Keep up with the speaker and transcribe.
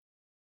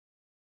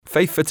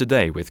Faith for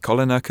Today with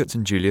Colin Urquhart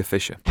and Julia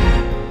Fisher.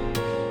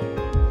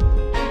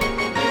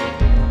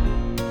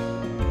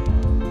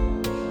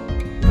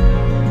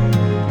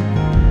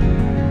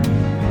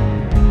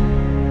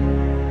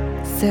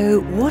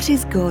 So what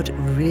is God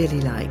really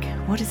like?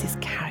 What is his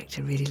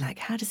character really like?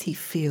 How does he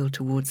feel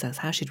towards us?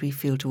 How should we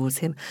feel towards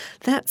him?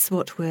 That's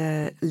what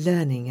we're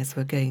learning as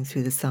we're going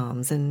through the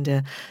Psalms.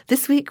 And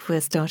this week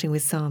we're starting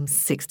with Psalm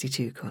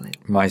 62, Colin.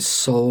 My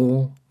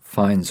soul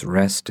finds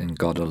rest in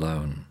God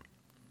alone.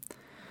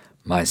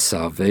 My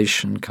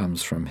salvation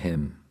comes from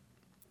him.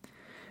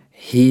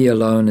 He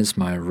alone is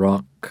my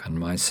rock and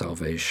my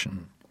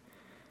salvation.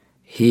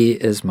 He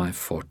is my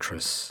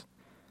fortress.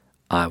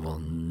 I will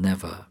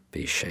never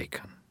be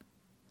shaken.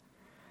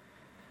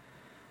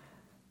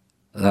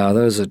 Now,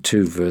 those are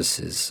two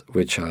verses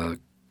which are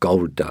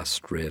gold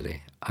dust,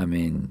 really. I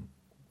mean,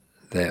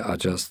 they are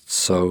just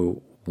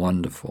so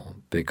wonderful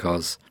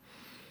because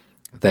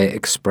they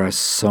express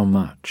so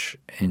much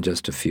in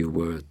just a few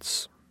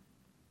words.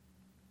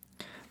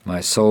 My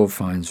soul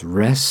finds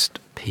rest,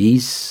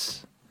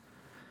 peace,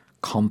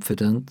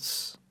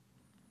 confidence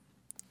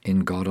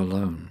in God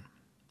alone.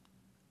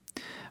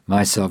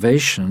 My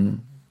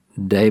salvation,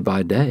 day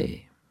by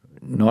day,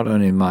 not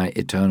only my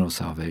eternal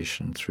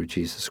salvation through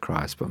Jesus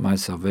Christ, but my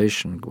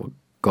salvation, what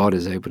God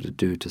is able to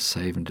do to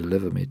save and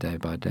deliver me day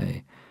by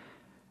day,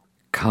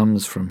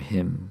 comes from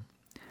him.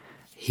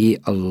 He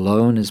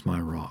alone is my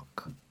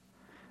rock.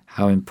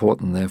 How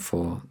important,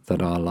 therefore,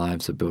 that our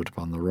lives are built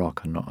upon the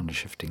rock and not on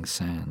shifting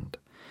sand.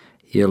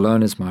 He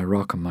alone is my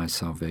rock and my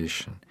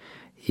salvation.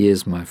 He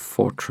is my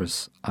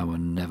fortress. I will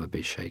never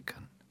be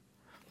shaken.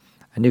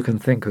 And you can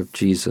think of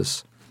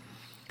Jesus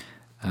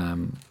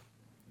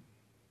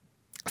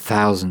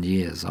 1,000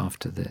 years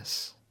after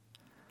this,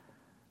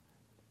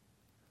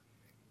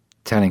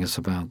 telling us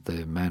about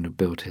the man who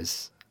built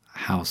his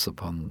house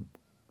upon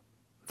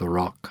the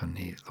rock and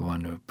the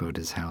one who built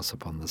his house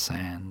upon the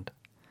sand.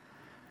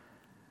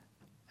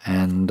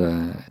 And,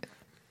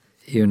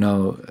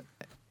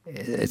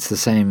 it's the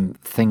same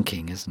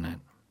thinking, isn't it?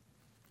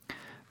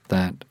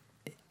 That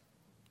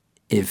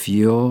if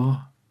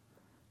your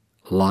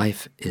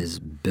life is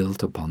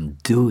built upon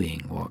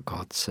doing what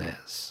God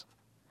says,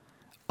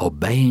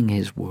 obeying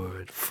his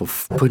word, for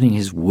putting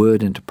his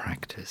word into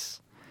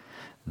practice,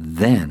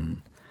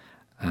 then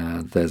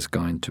there's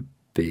going to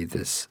be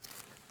this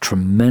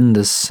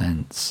tremendous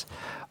sense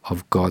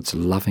of God's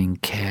loving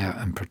care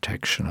and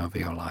protection over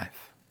your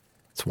life.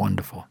 It's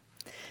wonderful.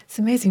 It's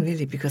amazing,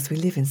 really, because we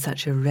live in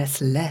such a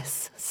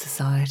restless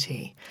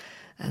society,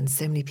 and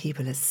so many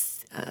people are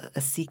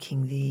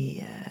seeking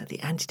the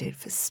antidote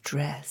for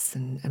stress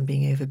and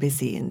being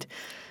overbusy. And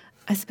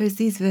I suppose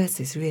these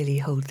verses really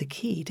hold the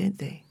key, don't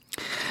they?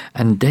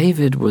 And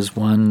David was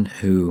one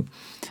who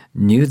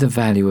knew the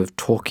value of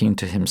talking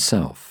to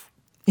himself.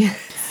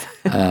 Yes.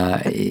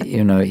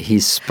 He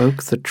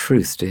spoke the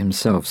truth to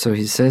himself. So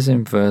he says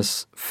in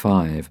verse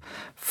 5,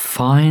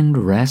 "Find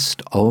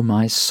rest, O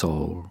my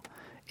soul,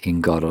 in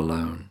God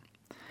alone."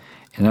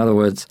 In other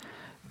words,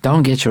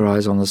 don't get your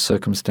eyes on the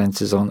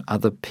circumstances, on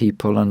other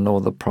people and all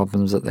the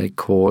problems that they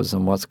cause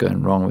and what's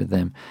going wrong with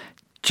them.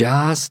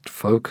 Just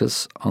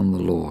focus on the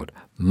Lord.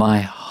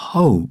 My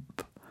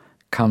hope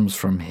comes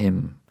from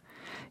him.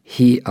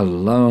 He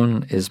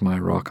alone is my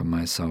rock and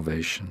my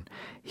salvation.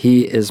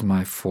 He is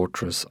my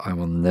fortress. I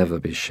will never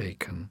be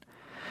shaken.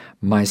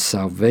 My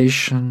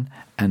salvation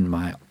and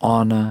my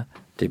honor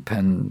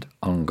depend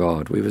on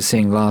God. We were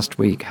seeing last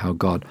week how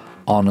God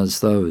honors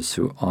those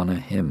who honor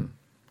him.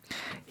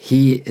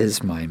 He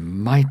is my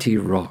mighty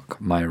rock,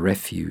 my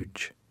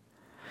refuge.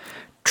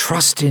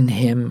 Trust in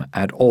him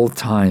at all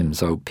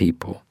times, O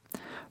people.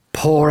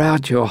 Pour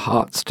out your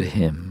hearts to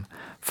him,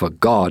 for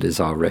God is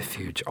our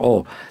refuge.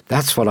 Oh,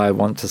 that's what I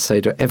want to say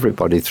to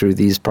everybody through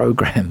these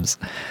programs.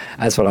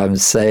 That's what I'm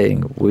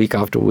saying week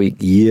after week,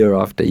 year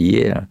after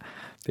year,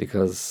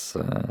 because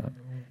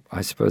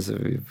I suppose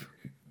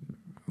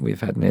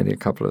we've had nearly a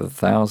couple of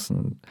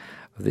 1,000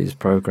 of these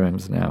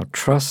programs now.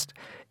 Trust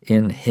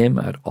in him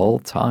at all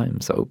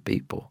times, O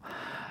people.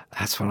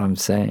 That's what I'm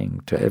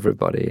saying to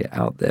everybody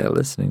out there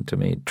listening to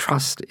me.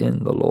 Trust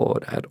in the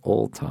Lord at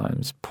all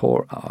times.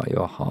 Pour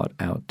your heart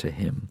out to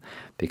him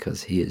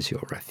because he is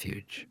your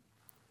refuge.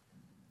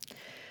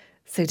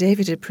 So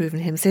David had proven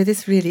him. So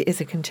this really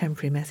is a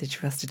contemporary message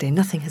for us today.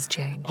 Nothing has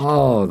changed.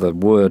 Oh, the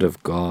word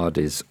of God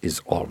is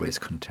always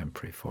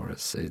contemporary for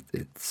us.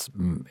 Its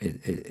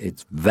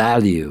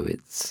value,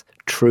 its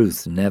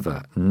truth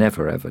never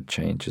ever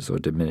changes or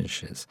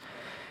diminishes.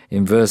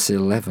 In verse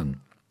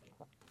 11,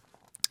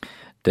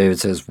 David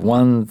says,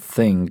 "One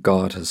thing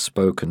God has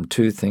spoken,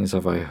 two things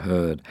have I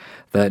heard,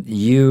 that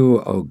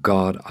you, O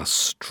God, are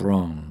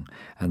strong,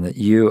 and that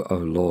you, O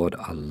Lord,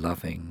 are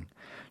loving.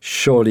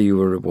 Surely you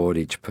will reward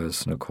each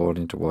person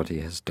according to what he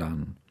has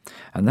done."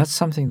 And that's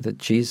something that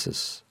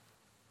Jesus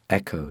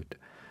echoed,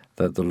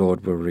 that the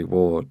Lord will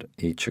reward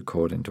each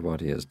according to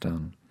what he has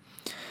done.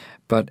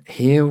 But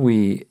here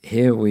we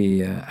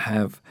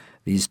have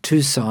these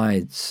two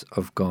sides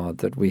of God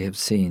that we have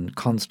seen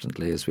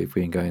constantly as we've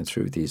been going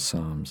through these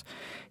Psalms.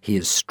 He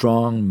is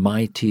strong,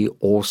 mighty,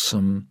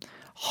 awesome,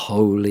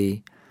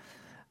 holy.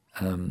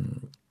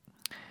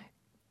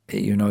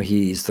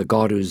 He is the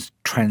God who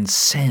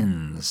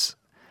transcends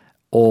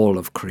all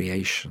of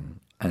creation.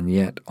 And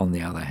yet, on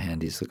the other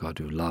hand, he's the God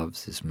who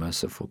loves, is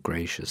merciful,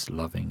 gracious,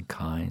 loving,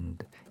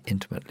 kind,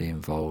 intimately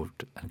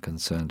involved and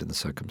concerned in the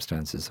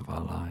circumstances of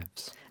our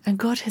lives. And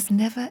God has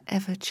never,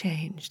 ever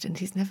changed, and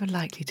he's never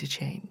likely to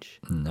change.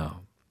 No.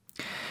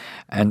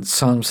 And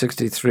Psalm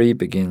 63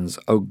 begins,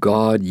 O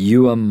God,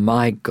 you are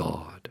my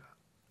God.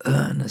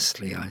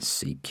 Earnestly I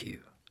seek you.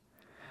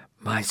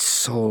 My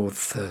soul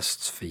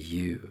thirsts for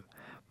you.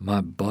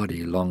 My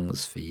body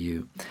longs for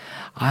you.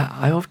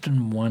 I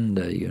often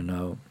wonder,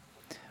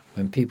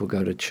 when people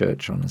go to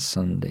church on a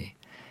Sunday,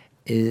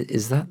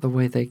 is that the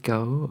way they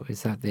go?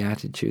 Is that the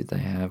attitude they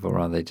have? Or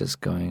are they just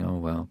going, oh,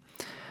 well,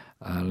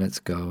 let's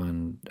go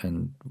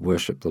and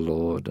worship the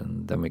Lord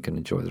and then we can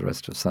enjoy the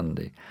rest of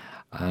Sunday?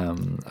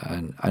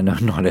 And I know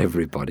not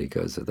everybody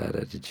goes with that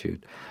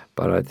attitude,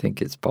 but I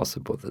think it's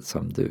possible that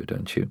some do,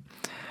 don't you?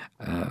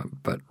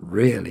 But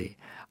really,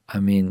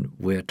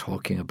 we're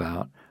talking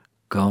about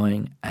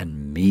going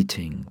and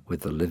meeting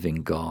with the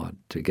living God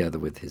together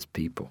with his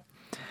people.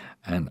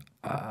 And,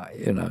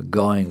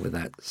 going with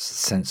that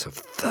sense of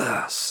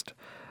thirst,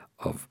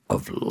 of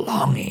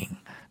longing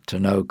to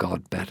know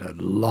God better,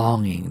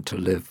 longing to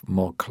live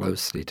more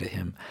closely to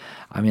him.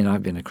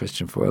 I've been a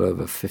Christian for well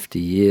over 50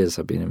 years.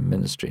 I've been in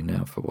ministry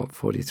now for,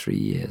 43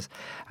 years.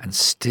 And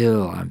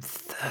still I'm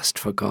thirst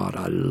for God.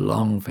 I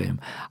long for him.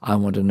 I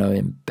want to know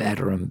him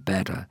better and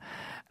better.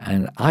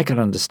 And I can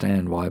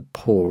understand why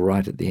Paul,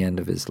 right at the end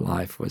of his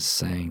life, was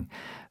saying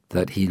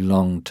that he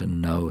longed to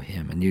know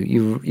him. And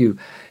you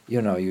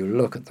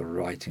look at the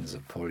writings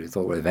of Paul, you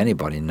thought, well, if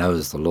anybody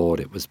knows the Lord,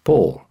 it was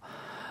Paul.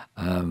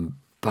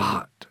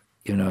 But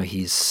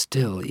he's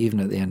still, even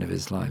at the end of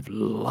his life,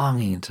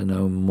 longing to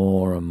know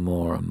more and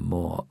more and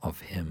more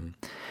of him.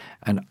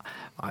 And,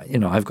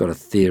 I've got a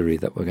theory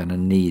that we're going to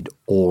need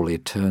all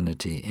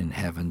eternity in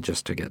heaven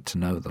just to get to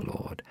know the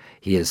Lord.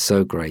 He is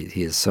so great.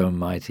 He is so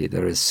mighty.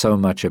 There is so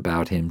much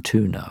about him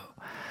to know.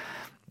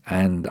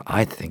 And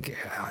I think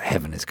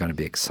heaven is going to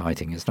be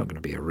exciting. It's not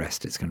going to be a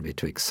rest. It's going to be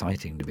too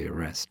exciting to be a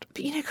rest.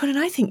 But Colin,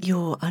 I think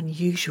you're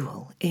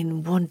unusual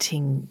in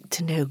wanting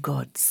to know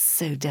God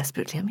so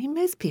desperately.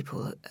 Most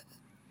people,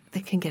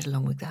 they can get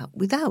along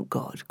without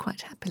God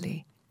quite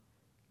happily.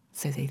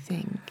 So they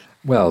think.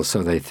 Well,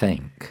 so they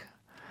think.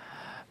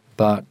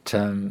 But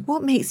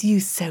what makes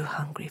you so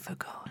hungry for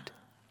God?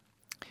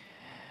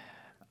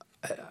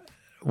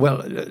 Well,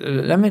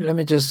 let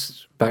me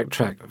just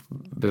backtrack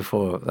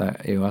before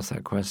you ask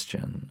that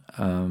question.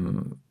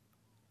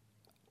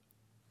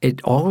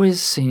 It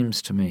always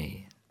seems to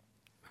me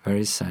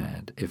very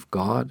sad if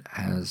God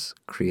has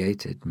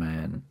created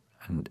man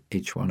and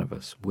each one of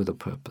us with a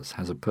purpose,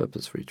 has a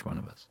purpose for each one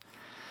of us.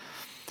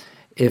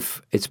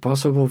 If it's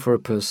possible for a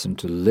person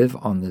to live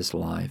on this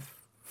life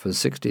for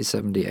 60,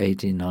 70,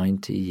 80,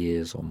 90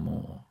 years or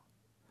more,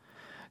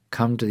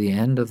 come to the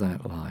end of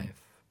that life,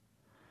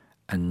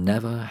 and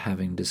never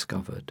having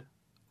discovered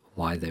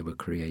why they were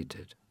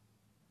created.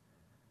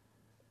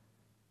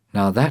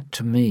 Now that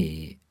to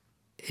me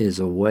is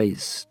a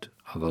waste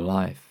of a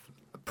life.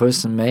 A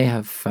person may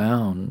have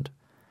found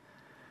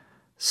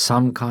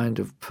some kind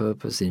of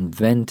purpose,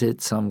 invented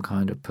some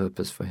kind of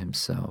purpose for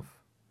himself.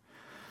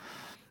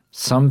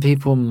 Some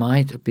people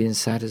might have been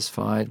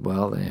satisfied,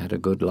 well, they had a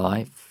good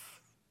life,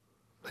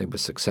 they were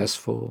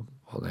successful,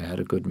 or they had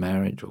a good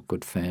marriage or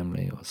good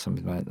family or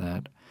something like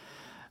that.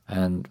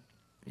 And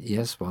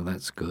yes, well,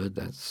 that's good,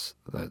 that's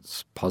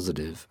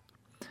positive.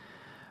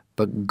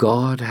 But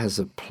God has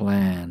a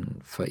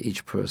plan for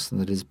each person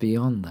that is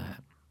beyond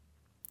that.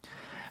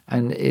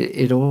 And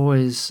it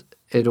always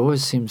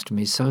seems to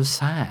me so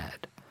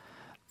sad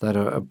that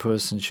a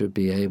person should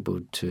be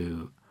able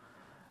to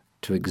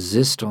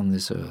exist on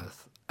this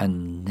earth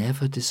and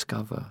never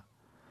discover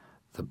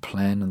the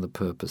plan and the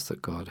purpose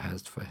that God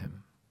has for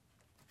him.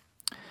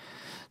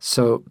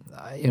 So,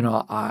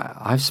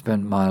 I've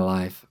spent my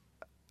life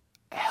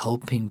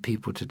helping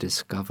people to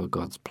discover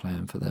God's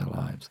plan for their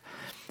lives.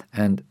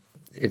 And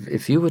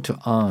if you were to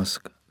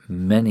ask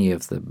many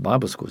of the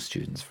Bible school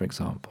students, for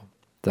example,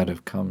 that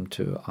have come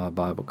to our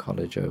Bible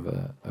college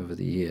over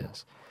the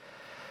years,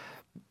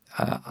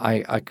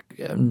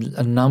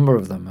 a number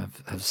of them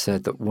have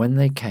said that when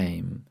they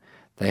came,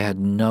 they had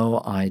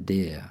no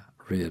idea,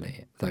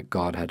 really, that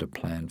God had a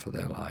plan for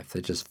their life.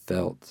 They just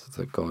felt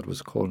that God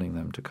was calling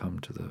them to come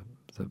to the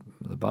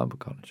Bible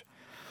college.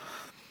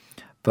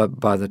 But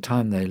by the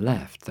time they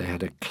left, they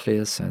had a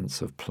clear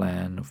sense of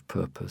plan, of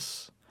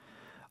purpose,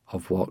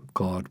 of what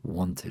God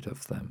wanted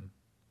of them.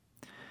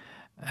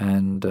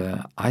 And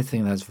I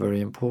think that's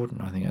very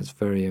important. I think that's a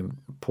very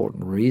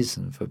important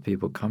reason for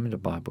people coming to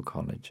Bible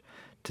college,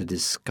 to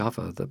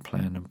discover the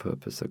plan and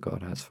purpose that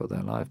God has for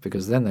their life,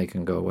 because then they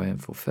can go away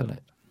and fulfill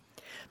it.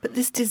 But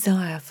this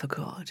desire for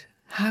God,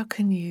 how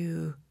can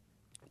you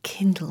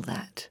kindle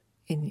that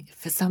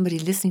for somebody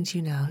listening to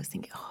you now who's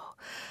thinking, oh,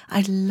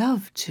 I'd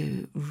love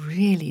to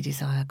really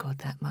desire God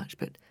that much,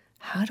 but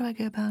how do I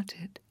go about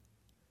it?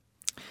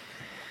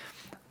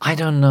 I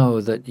don't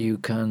know that you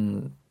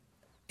can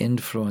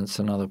influence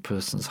another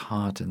person's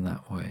heart in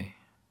that way,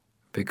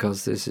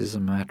 because this is a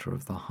matter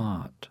of the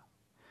heart.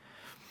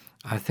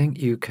 I think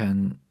you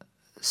can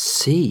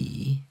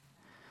see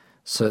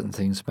certain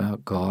things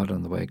about God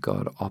and the way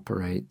God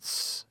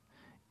operates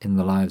in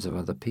the lives of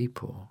other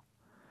people.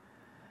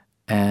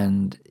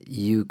 And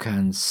you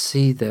can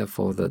see,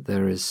 therefore, that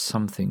there is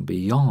something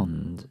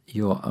beyond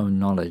your own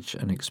knowledge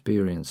and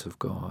experience of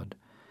God.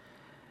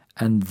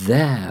 And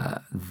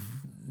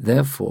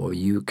therefore,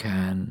 you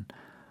can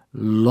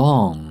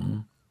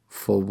long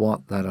for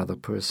what that other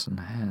person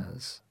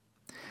has.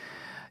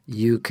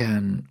 You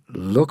can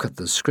look at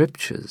the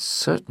Scriptures,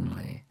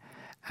 certainly,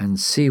 and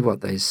see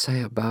what they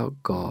say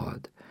about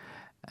God.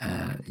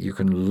 You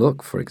can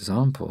look, for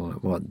example,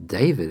 at what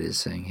David is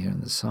saying here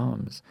in the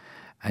Psalms,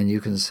 and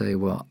you can say,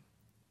 well,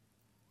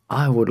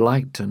 I would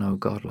like to know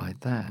God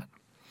like that.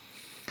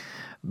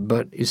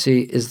 But you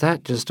see, is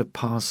that just a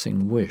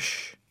passing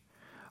wish,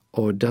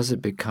 or does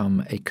it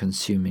become a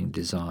consuming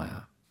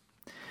desire?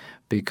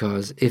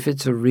 Because if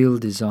it's a real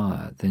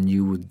desire, then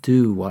you will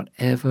do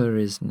whatever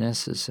is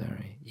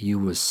necessary. You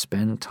will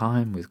spend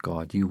time with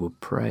God. You will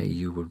pray.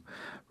 You will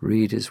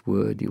read His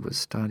Word. You will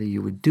study.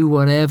 You will do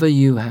whatever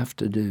you have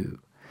to do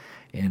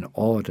in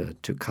order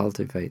to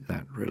cultivate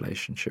that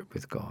relationship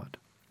with God.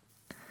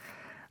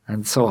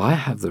 And so I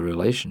have the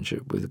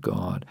relationship with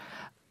God,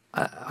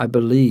 I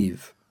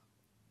believe,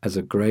 as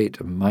a great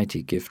and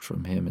mighty gift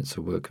from Him. It's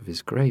a work of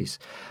His grace.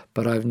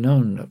 But I've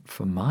known that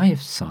for my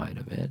side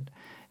of it,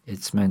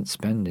 it's meant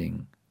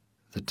spending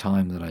the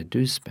time that I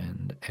do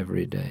spend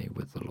every day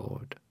with the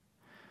Lord.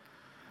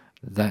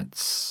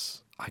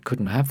 I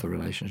couldn't have the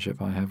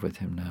relationship I have with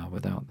Him now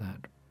without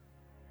that.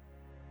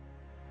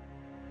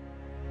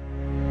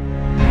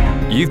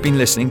 You've been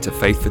listening to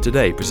Faith for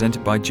Today,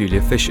 presented by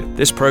Julia Fisher.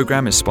 This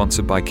program is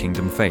sponsored by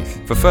Kingdom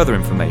Faith. For further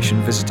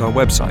information, visit our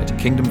website,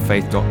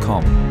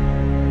 kingdomfaith.com.